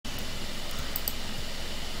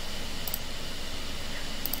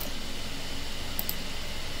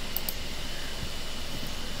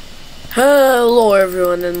Hello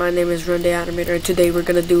everyone, and my name is Run the Animator, and today we're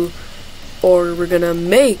gonna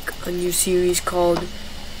make a new series called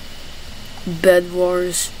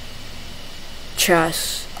Bedwars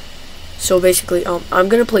Chess. So basically, I'm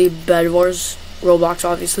gonna play Bedwars, Roblox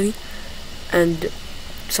obviously, and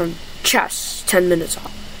some chess, 10 minutes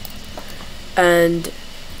off. And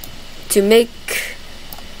to make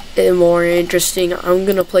it more interesting, I'm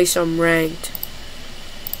gonna play some ranked.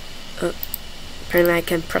 Apparently I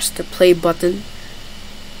can press the play button.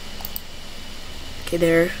 Okay,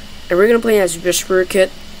 there. And we're gonna play as Whisperer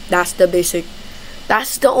kit. That's the basic.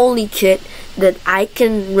 That's the only kit that I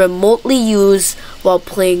can remotely use while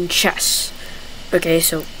playing chess. Okay,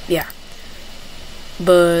 so yeah.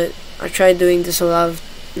 But I tried doing this a lot of,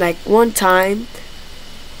 like, one time.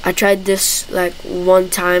 I tried this like one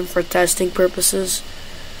time for testing purposes,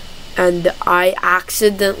 and I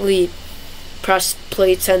accidentally pressed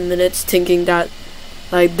play 10 minutes thinking that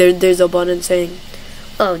like there's a button saying,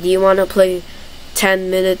 oh, do you want to play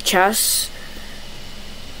 10-minute chess?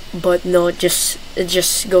 But no, it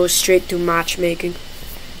just goes straight to matchmaking.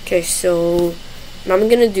 Okay, so what I'm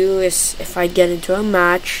gonna do is, if I get into a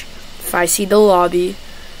match, if I see the lobby,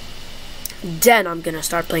 then I'm gonna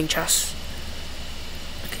start playing chess.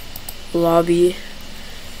 Okay. Lobby,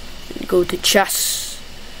 go to chess,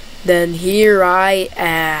 then here I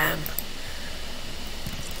am.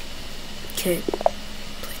 Okay,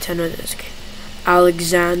 play 10 minutes. Okay,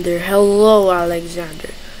 Alexander, hello Alexander.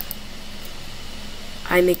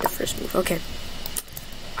 I make the first move. Okay,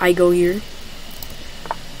 I go here.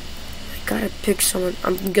 I gotta pick someone.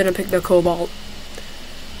 I'm gonna pick the Cobalt.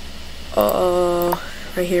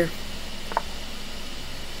 Right here.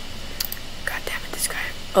 God damn it, this guy.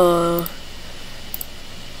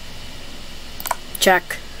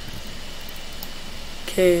 Check.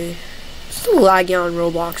 Okay, still lagging on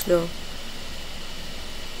Roblox though.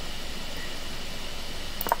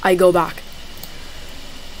 I go back.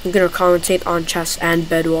 I'm gonna commentate on chess and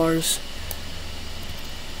Bedwars.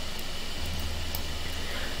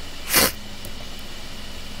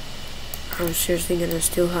 I'm seriously gonna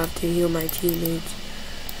still have to heal my teammates.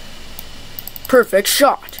 Perfect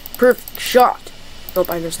shot! Perfect shot! Nope,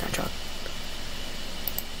 I missed that shot.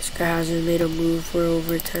 This guy hasn't made a move for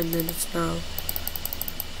over 10 minutes now.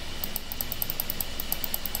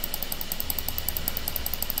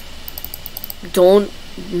 Don't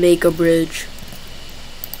make a bridge.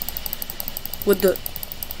 What the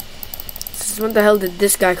hell did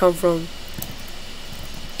this guy come from?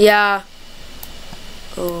 Yeah.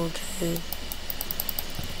 Okay.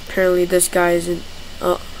 Apparently this guy isn't.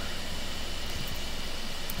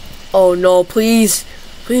 Oh no! Please,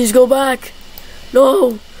 please go back.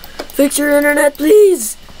 No, fix your internet,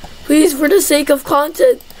 please. Please, for the sake of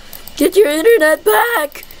content, get your internet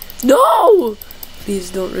back. No,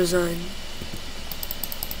 please don't resign.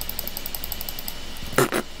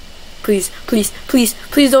 Please, please, please,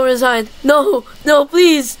 please don't resign. No, no,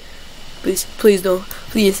 please. Please, please don't.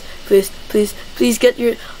 Please, please, please, please get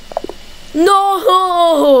your...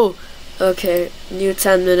 No! Okay, new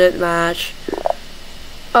 10-minute match.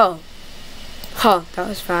 Oh. Huh, that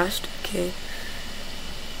was fast. Okay.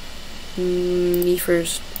 Me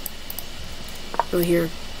first. Go here.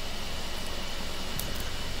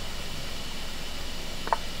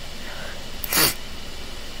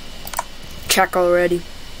 Check already.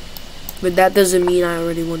 But that doesn't mean I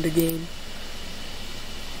already won the game.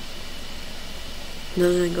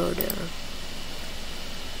 Doesn't go there.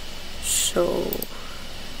 So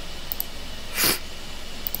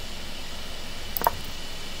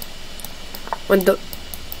when the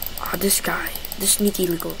this guy, this sneaky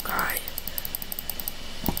little guy.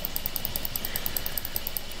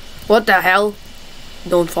 What the hell?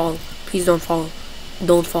 Don't fall. Please don't fall.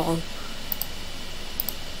 Don't fall.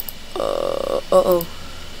 Uh-oh.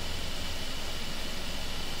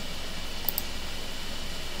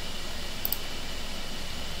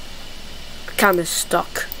 Kinda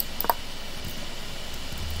stuck.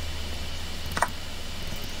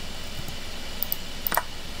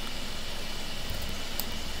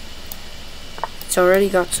 It's already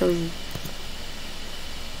got some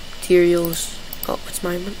materials. Oh, it's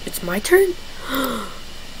my turn. I'm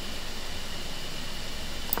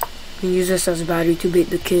gonna use this as a battery to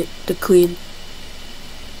bait the queen.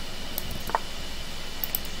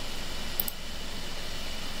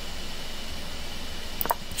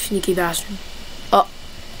 Sneaky bastard.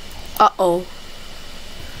 Uh-oh.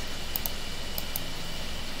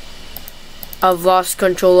 I've lost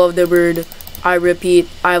control of the bird. I repeat,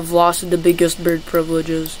 I've lost the biggest bird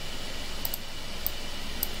privileges.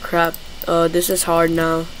 Crap. This is hard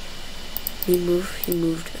now. He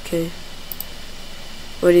moved, okay.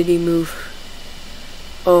 What did he move?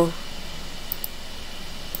 Oh.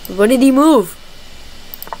 What did he move?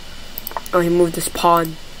 Oh, he moved this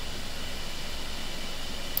pawn.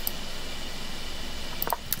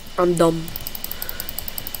 I'm dumb.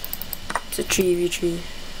 It's a 3v3.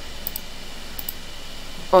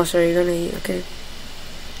 Oh, sorry, you're gonna eat, okay.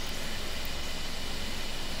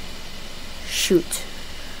 Shoot.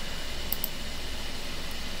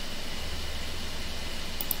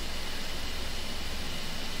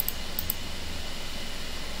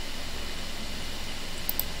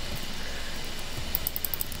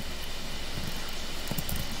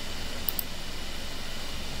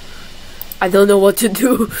 I don't know what to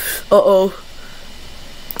do. Uh-oh.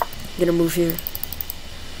 I'm gonna move here.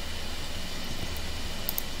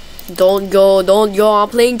 Don't go, I'm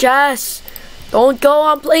playing chess. Don't go,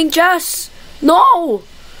 I'm playing chess. No!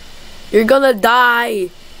 You're gonna die.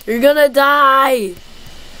 You're gonna die.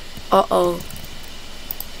 Uh-oh.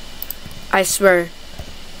 I swear.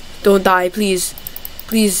 Don't die, please.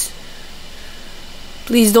 Please.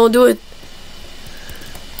 Please don't do it.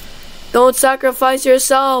 Don't sacrifice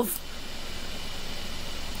yourself.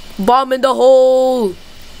 Bomb in the hole.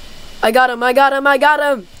 I got him, I got him, I got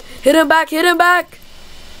him. Hit him back, hit him back.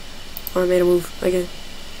 Oh, I made a move. Okay.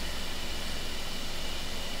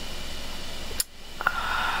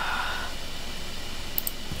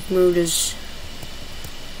 Moved his.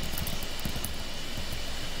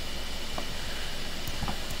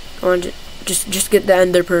 Come on, just get the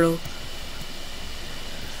ender pearl.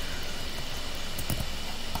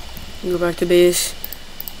 Go back to base.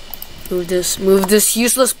 Move this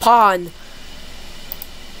useless pawn.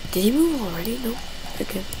 Did he move already? No.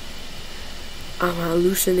 Okay. I'm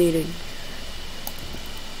hallucinating.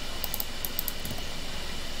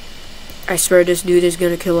 I swear this dude is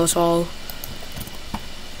gonna kill us all.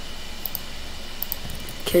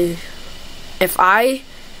 Okay. If I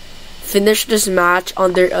finish this match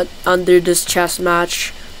under this chess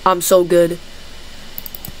match, I'm so good.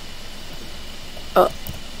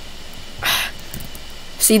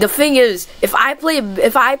 See, the thing is, if I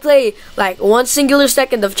play like 1 singular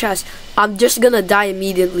second of chess, I'm just gonna die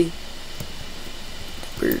immediately.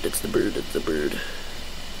 Bird, it's the bird, it's the bird.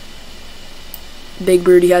 Big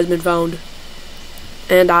birdie has been found.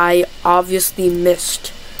 And I obviously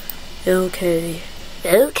missed. Okay.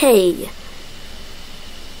 Okay.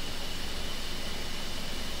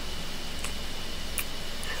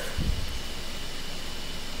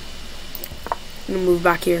 I'm gonna move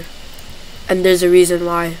back here. And there's a reason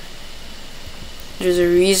why. There's a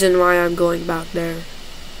reason why I'm going back there.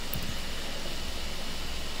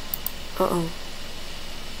 Uh-oh.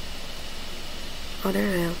 Oh, there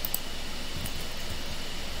I am.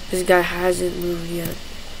 This guy hasn't moved yet.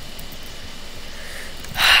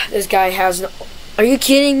 This guy hasn't. Are you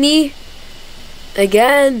kidding me?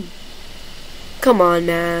 Again? Come on,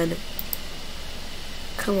 man.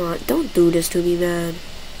 Come on. Don't do this to me, man.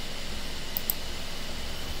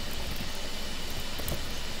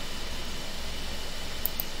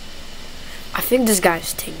 I think this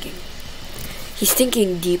guy's thinking. He's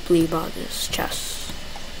thinking deeply about this chess.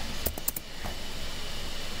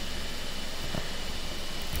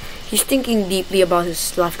 He's thinking deeply about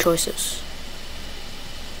his life choices.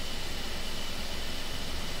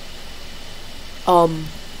 Uh-oh.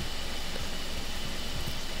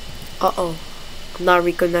 I'm not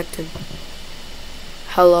reconnecting.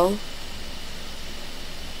 Hello?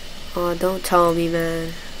 Oh, don't tell me,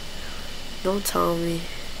 man. Don't tell me.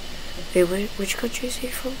 Wait, which country is he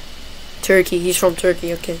from? Turkey. He's from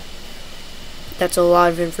Turkey, okay. That's a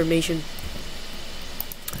lot of information.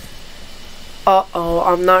 Uh-oh,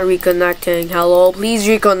 I'm not reconnecting. Hello, please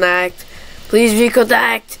reconnect. Please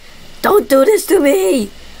reconnect. Don't do this to me.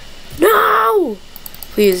 No!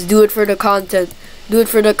 Please, do it for the content. Do it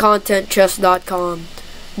for the content, chess.com.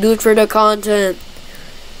 Do it for the content.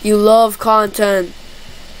 You love content.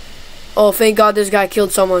 Oh, thank God this guy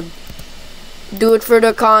killed someone. Do it for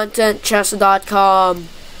the content, chess.com.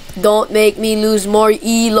 Don't make me lose more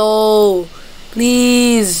elo.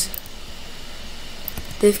 Please.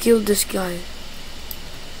 They've killed this guy.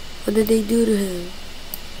 What did they do to him?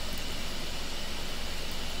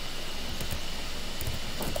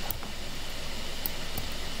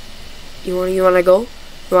 You wanna go?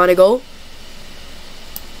 You wanna go?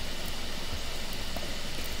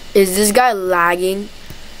 Is this guy lagging?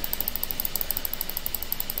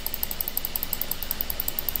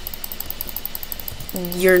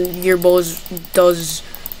 Your bow does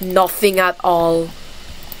nothing at all.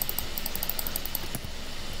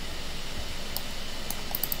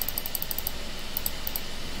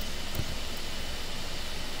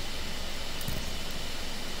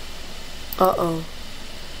 Uh-oh.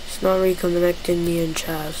 It's not reconnecting me in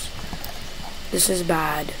chess. This is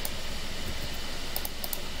bad.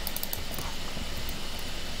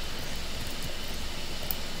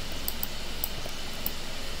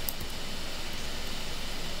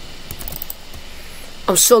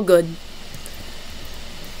 I'm so good.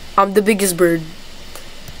 I'm the biggest bird.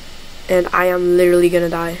 And I am literally gonna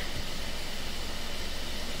die.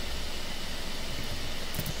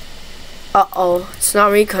 Uh-oh, it's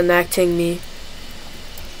not reconnecting me.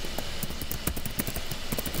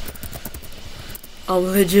 I'm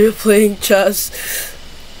legit playing chess.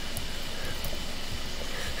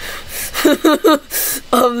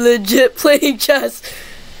 I'm legit playing chess.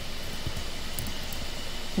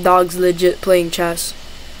 Dog's legit playing chess.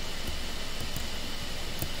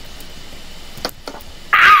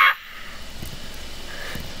 Ah!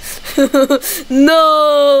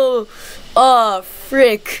 No! Oh,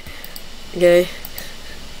 frick. Okay.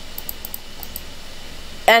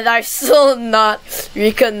 And I'm still not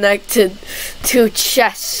reconnected to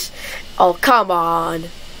chess. Oh, come on.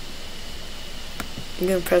 I'm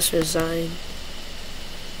gonna press resign.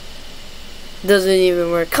 Doesn't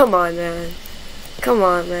even work. Come on, man. Come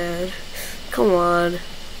on, man. Come on.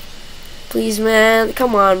 Please, man.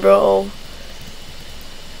 Come on, bro.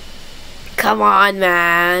 Come on,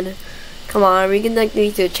 man. Come on, reconnect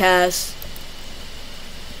me to chess.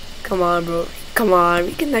 Come on, bro. Come on,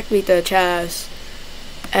 reconnect me to chess.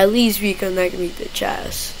 At least reconnect me to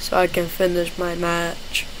chess so I can finish my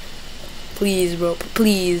match. Please, bro.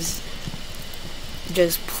 Please.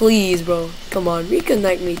 Just please, bro. Come on,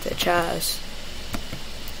 reconnect me to chess.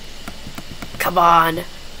 Come on.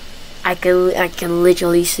 I can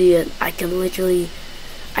literally see it. I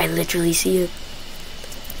literally see it.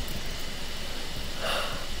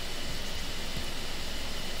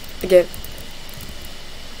 Okay.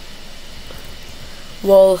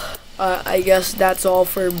 Well, I guess that's all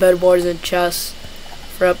for Bedwars and Chess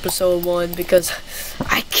for episode 1 because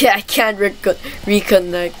I can't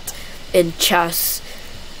reconnect in chess.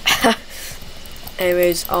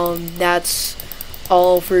 Anyways, that's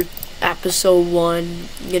all for episode 1.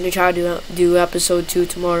 I'm gonna try to do episode 2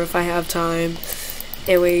 tomorrow if I have time.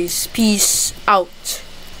 Anyways, peace out.